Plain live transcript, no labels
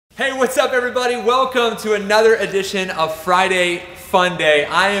Hey, what's up everybody? Welcome to another edition of Friday Fun Day.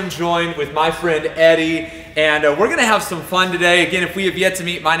 I am joined with my friend Eddie, and we're gonna have some fun today. Again, if we have yet to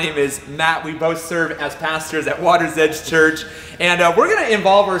meet, my name is Matt. We both serve as pastors at Water's Edge Church, and we're gonna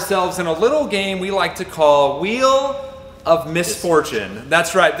involve ourselves in a little game we like to call Wheel of Misfortune.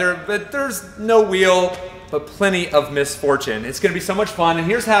 That's right, there's no wheel, but plenty of misfortune. It's gonna be so much fun, and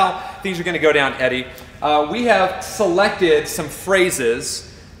here's how things are gonna go down, Eddie. We have selected some phrases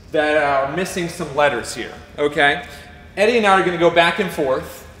that are missing some letters here, okay? Eddie and I are gonna go back and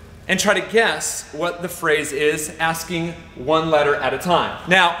forth and try to guess what the phrase is, asking one letter at a time.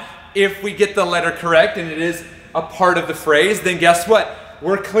 Now, if we get the letter correct and it is a part of the phrase, then guess what?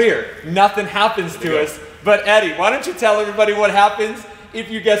 We're clear. Nothing happens to us. But Eddie, why don't you tell everybody what happens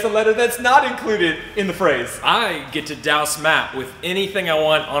if you guess a letter that's not included in the phrase? I get to douse Matt with anything I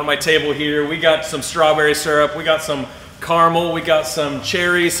want on my table here. We got some strawberry syrup, we got some caramel, we got some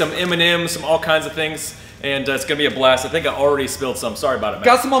cherries, some M&Ms, some all kinds of things, and it's gonna be a blast. I think I already spilled some. Sorry about it, Matt.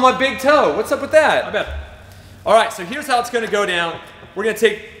 Got some on my big toe. What's up with that? I bet. All right, so here's how it's gonna go down. We're gonna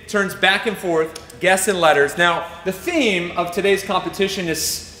take turns back and forth, guessing letters. Now, the theme of today's competition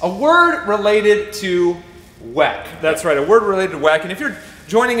is a word related to WEC. That's right, a word related to WEC. And if you're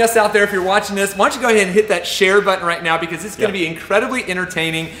joining us out there, if you're watching this, why don't you go ahead and hit that share button right now, because it's going to be incredibly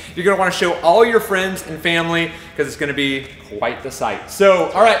entertaining. You're going to want to show all your friends and family, because it's going to be quite the sight. So,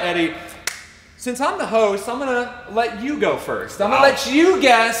 all right, Eddie, since I'm the host, I'm going to let you go first. I'm going to let you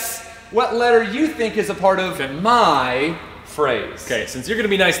guess what letter you think is a part of my phrase. Okay, since you're going to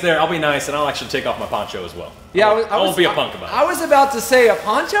be nice there, I'll be nice, and I'll actually take off my poncho as well. Yeah, I won't be a punk about it. I was about to say a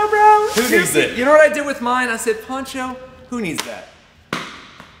poncho, bro? Who needs it? You know what I did with mine? I said, poncho, who needs that?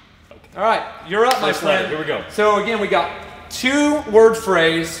 All right, you're up, my friend. Here we go. So again, we got 2-word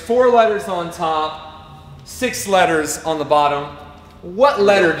phrase, 4 letters on top, 6 letters on the bottom. What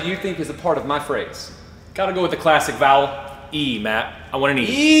letter do you think is a part of my phrase? Gotta go with the classic vowel, E, Matt. I want an E.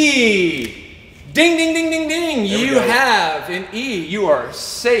 E. Ding, ding, ding, ding, ding. You have an E. You are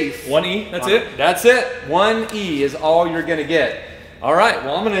safe. 1 E, that's it? That's it. 1 E is all you're gonna get. All right,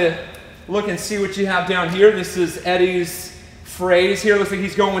 well, I'm gonna look and see what you have down here. This is Eddie's phrase here. Looks like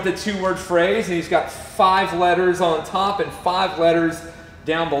he's going with a 2-word phrase, and he's got 5 letters on top and 5 letters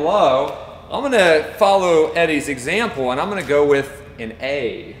down below. I'm gonna follow Eddie's example, and I'm gonna go with an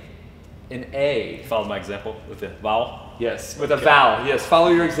A. An A. Follow my example with the vowel? Yes, with a vowel. Yes, follow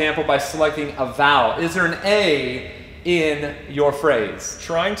your example by selecting a vowel. Is there an A in your phrase?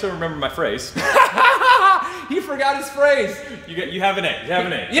 Trying to remember my phrase. He forgot his phrase. You have an A. You have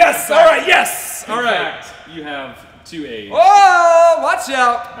an A. Yes, all right, yes. All right. You have 2 A's. Whoa, watch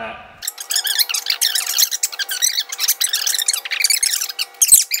out. Matt.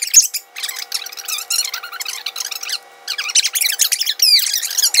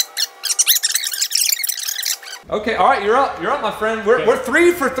 Okay, all right, you're up, my friend. We're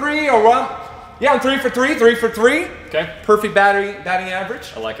 3 for 3, or yeah, I'm 3 for 3, 3 for 3. Okay. Perfect batting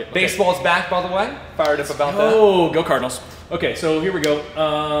average. I like it. Okay. Baseball's back, by the way. Fired up about that. Oh, go Cardinals. Okay, so here we go.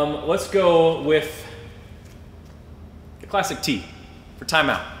 Let's go with the classic T for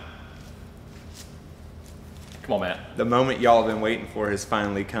timeout. Come on, Matt. The moment y'all have been waiting for has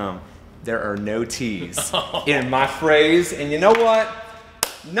finally come. There are no T's in my phrase, and you know what?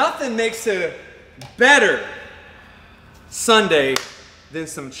 Nothing makes a better Sunday than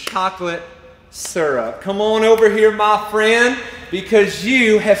some chocolate syrup. Come on over here, my friend, because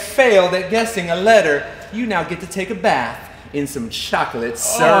you have failed at guessing a letter. You now get to take a bath in some chocolate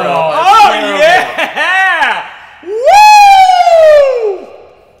syrup. Oh yeah! Woo!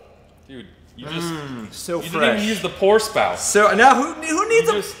 Dude, you just so you fresh. didn't even use the pour spout. So now who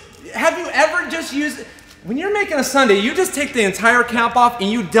needs have you ever just used, when you're making a sundae, you just take the entire cap off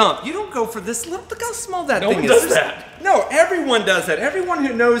and you dump. You don't go for this little, look how small that thing is. No one does that. No, everyone does that. Everyone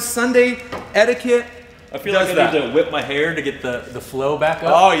who knows Sunday etiquette I feel like I need to whip my hair to get the flow back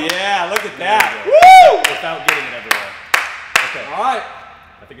up. Oh yeah, look at that. Woo! Without getting it everywhere. Okay. All right.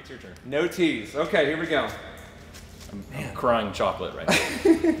 I think it's your turn. No T's. Okay, here we go. I'm crying chocolate right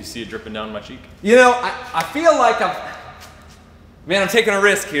now. You see it dripping down my cheek? You know, I feel like I'm taking a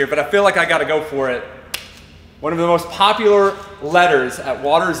risk here, but I feel like I gotta go for it. One of the most popular letters at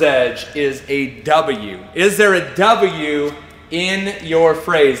Water's Edge is a W. Is there a W in your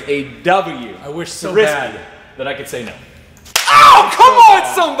phrase? A W. I wish so bad that I could say no. Oh, come on,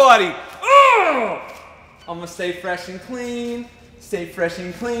 somebody! Oh! I'm gonna stay fresh and clean. Stay fresh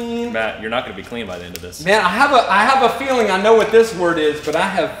and clean. Matt, you're not gonna be clean by the end of this. Man, I have a feeling I know what this word is, but I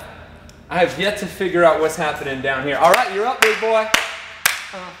have yet to figure out what's happening down here. All right, you're up, big boy.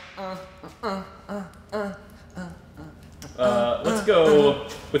 Let's go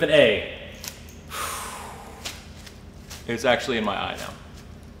with an A. It's actually in my eye now.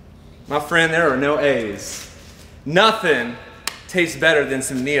 My friend, there are no A's. Nothing tastes better than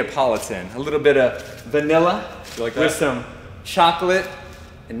some Neapolitan. A little bit of vanilla You like that? with some chocolate,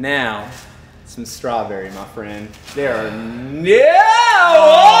 and now some strawberry, my friend. There are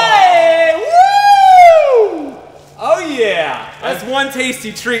Woo! Oh yeah, that's one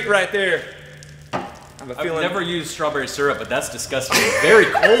tasty treat right there. I've never used strawberry syrup, but that's disgusting. Very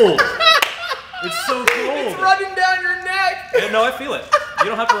cold. It's so cold. It's running down your neck. Yeah, no, I feel it. You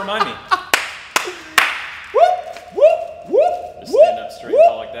don't have to remind me. Just stand up straight and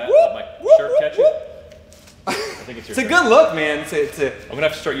tall like that. Let my shirt catch it. I think it's your It's a good look, man. I'm gonna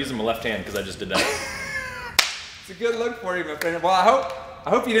have to start using my left hand because I just did that. It's a good look for you, my friend. Well, I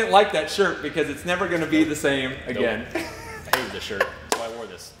hope you didn't like that shirt because it's never going to be the same again. Nope. I hated this shirt. That's why I wore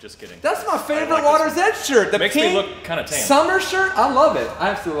this. Just kidding. That's my favorite Water's Edge shirt. The makes pink me look kind of tan. summer shirt. I love it. I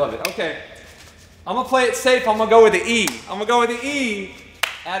absolutely love it. Okay, I'm gonna play it safe. I'm gonna go with the E. I'm gonna go with the E.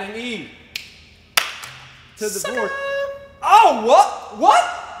 Add an E to the board. Oh, what?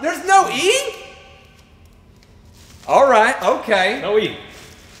 What? There's no E? All right. Okay. No E.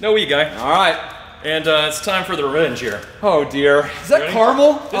 No E, guy. All right. And it's time for the revenge here. Oh dear. Is that Ready?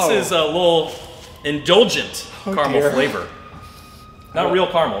 caramel? This is a little indulgent caramel dear. flavor. Not real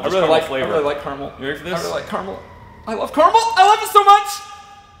caramel, just caramel flavor. I really like caramel. You ready for this? I really like caramel. I love caramel. I love it so much.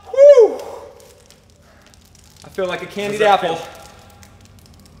 Woo! I feel like a candied apple. Feel?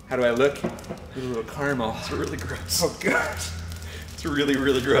 How do I look? A little caramel. It's really gross. Oh gosh. It's really,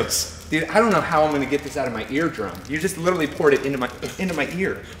 really gross. Dude, I don't know how I'm gonna get this out of my eardrum. You just literally poured it into my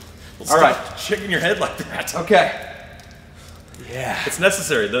ear. Well, all right. Shaking your head like that. Okay. Yeah. It's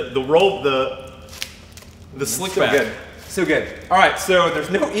necessary. The roll, the slick So back. good. So good. All right. So there's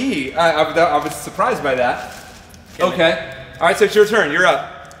no E. I was surprised by that. Okay. All right. So it's your turn. You're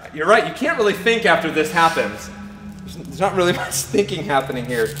up. You're right. You can't really think after this happens. There's not really much thinking happening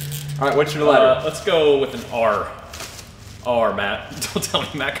here. All right. What's your letter? Let's go with an R. R, Matt. Don't tell me,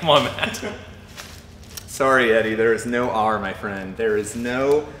 Matt. Come on, Matt. Sorry, Eddie. There is no R, my friend. There is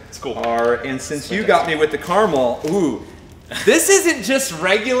no cool. R. And since you got me with the caramel, ooh, this isn't just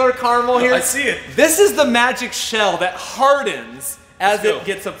regular caramel here. I see it. This is the magic shell that hardens as Let's go. it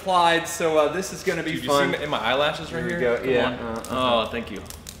gets applied. So this is going to be Dude, fun. you see in my eyelashes right Here here? we go. Come Yeah. on. Oh, thank you.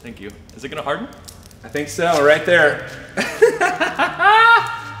 Thank you. Is it gonna harden? I think so. Right there.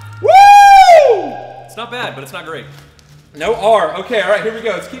 Woo! It's not bad, but it's not great. No R. Okay. All right. Here we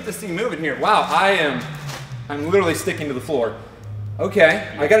go. Let's keep this thing moving here. Wow. I'm literally sticking to the floor. Okay.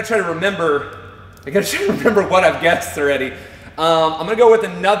 I got to try to remember. What I've guessed already. I'm gonna go with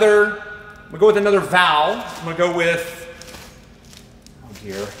another. vowel. I'm gonna go with. Oh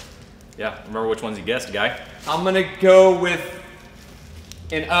dear. Yeah. Remember which ones you guessed, guy. I'm gonna go with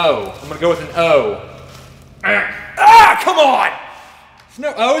an O. I'm gonna go with an O. Ah! Come on! There's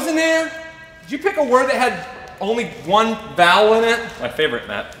no O's in there. Did you pick a word that had only one vowel in it? My favorite,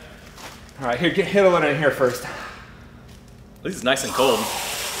 Matt. All right, here, hit a one in here first. At least it's nice and cold.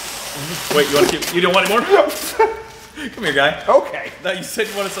 Wait, you want to keep? You don't want any more? Come here, guy. Okay. No, you said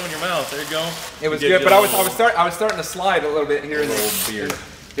you wanted some in your mouth. There you go. It was good, but I was starting to slide a little bit here in the Little beard.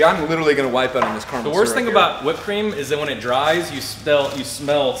 Yeah, I'm literally gonna wipe out on this caramel. The worst syrup thing here. about whipped cream is that when it dries, you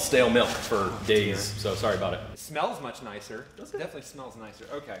smell stale milk for days. So sorry about it. It smells much nicer. Does it? Definitely smells nicer.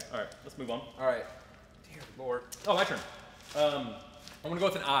 Okay. All right, let's move on. All right. Dear Lord. Oh, my turn. I'm gonna go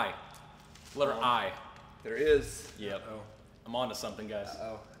with an I. Letter I. There is. Yep. I'm on to something, guys.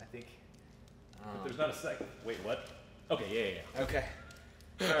 Oh, I think. If there's not a second. Wait, what? Okay, yeah. Okay.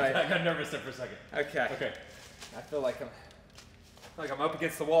 All I right. got nervous there for a second. Okay. Okay. I feel like I'm up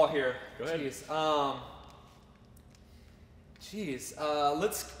against the wall here. Go ahead. Jeez.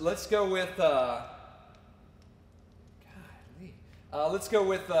 Let's go with. Let's go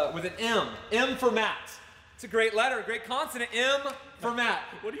with an M. M for Matt. It's a great letter, a great consonant. M for Matt.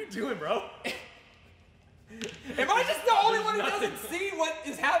 What are you doing, bro? Am I just the only one who doesn't see what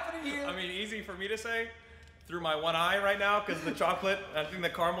is happening here? I mean, easy for me to say through my one eye right now because the chocolate, I think the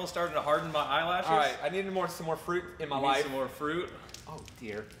caramel starting to harden my eyelashes. All right, I needed some more fruit in my I need life. some more fruit. Oh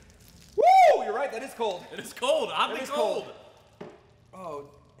dear. Woo! You're right. That is cold. It is cold. Oddly It is cold. Oh,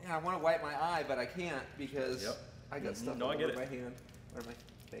 yeah. I want to wipe my eye, but I can't because Yep. I got stuff No, all I get over my it. hand or my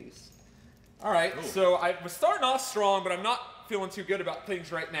face. All right. Ooh. So I was starting off strong, but I'm not feeling too good about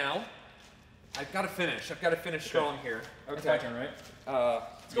things right now. I've got to finish. I've got to finish strong here. Okay. It's my turn, right?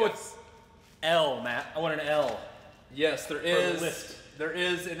 Let's go with L, Matt. I want an L. Yes, there the is. list. There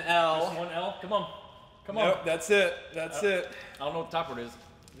is an L. Just one L. Come on. Come on. Nope, that's it. That's it. I don't know what the top word is.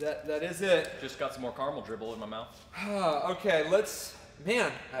 That is it. Just got some more caramel dribble in my mouth. Okay, let's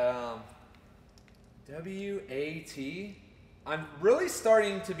Man, W-A-T. I'm really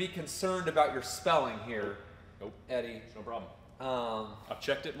starting to be concerned about your spelling here, Nope. Eddie. No problem. Um, I've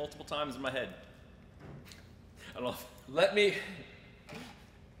checked it multiple times in my head. I don't know if, let me. I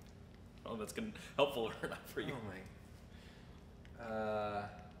don't know if that's gonna helpful or not for you. Oh my.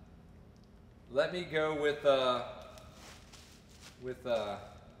 Let me go with an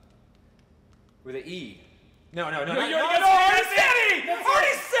E. No. You already said it!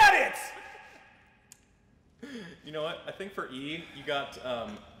 Already said it! You know what? I think for E, you got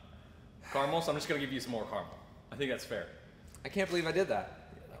caramel, so I'm just gonna give you some more caramel. I think that's fair. I can't believe I did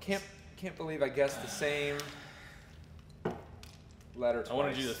that. I can't believe I guessed the same letter twice. I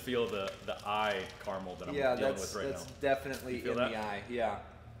wanted you to feel the eye caramel that I'm dealing with right now. that's definitely in the eye. Yeah.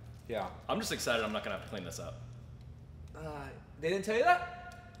 I'm just excited I'm not gonna have to clean this up. They didn't tell you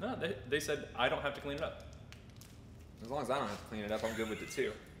that? No, they said I don't have to clean it up. As long as I don't have to clean it up, I'm good with it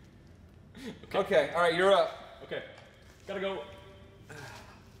too. Okay, all right, you're up. Okay, gotta go.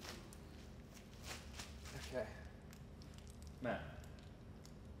 Okay. Matt.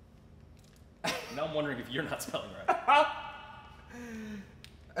 Now I'm wondering if you're not spelling right.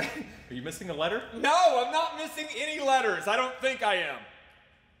 Are you missing a letter? No, I'm not missing any letters. I don't think I am.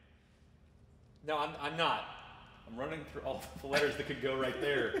 No, I'm not. I'm running through all the letters that could go right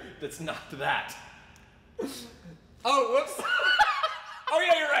there. That's not that. Oh, whoops. Oh,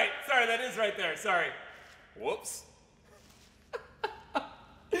 yeah, you're right. Sorry, that is right there. Sorry. Whoops.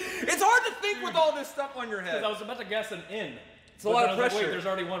 It's hard to think with all this stuff on your head. Because I was about to guess an N. It's a lot of pressure. Like, wait, there's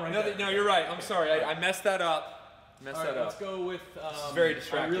already one right there. No, you're right. I'm sorry. I messed that up. Let's go with. This is very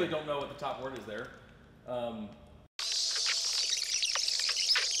distracting. I really don't know what the top word is there.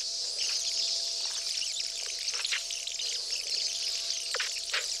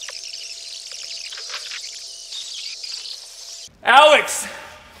 Alex,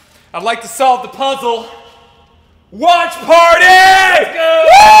 I'd like to solve the puzzle. Watch party! Let's go!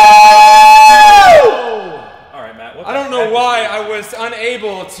 Woo! All right, Matt. I don't know why I was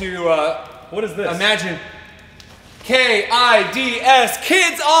unable to. What is this? Imagine. KIDS,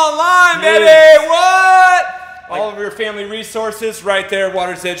 Kids Online, baby! What? All of your family resources right there,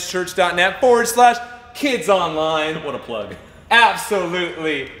 watersedgechurch.net/Kids Online. What a plug.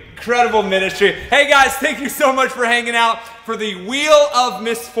 Absolutely incredible ministry. Hey guys, thank you so much for hanging out for the Wheel of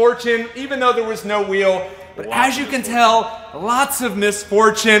Misfortune, even though there was no wheel. But as you can tell, lots of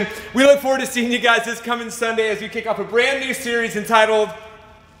misfortune. We look forward to seeing you guys this coming Sunday as we kick off a brand new series entitled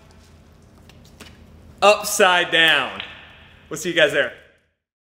Upside Down. We'll see you guys there.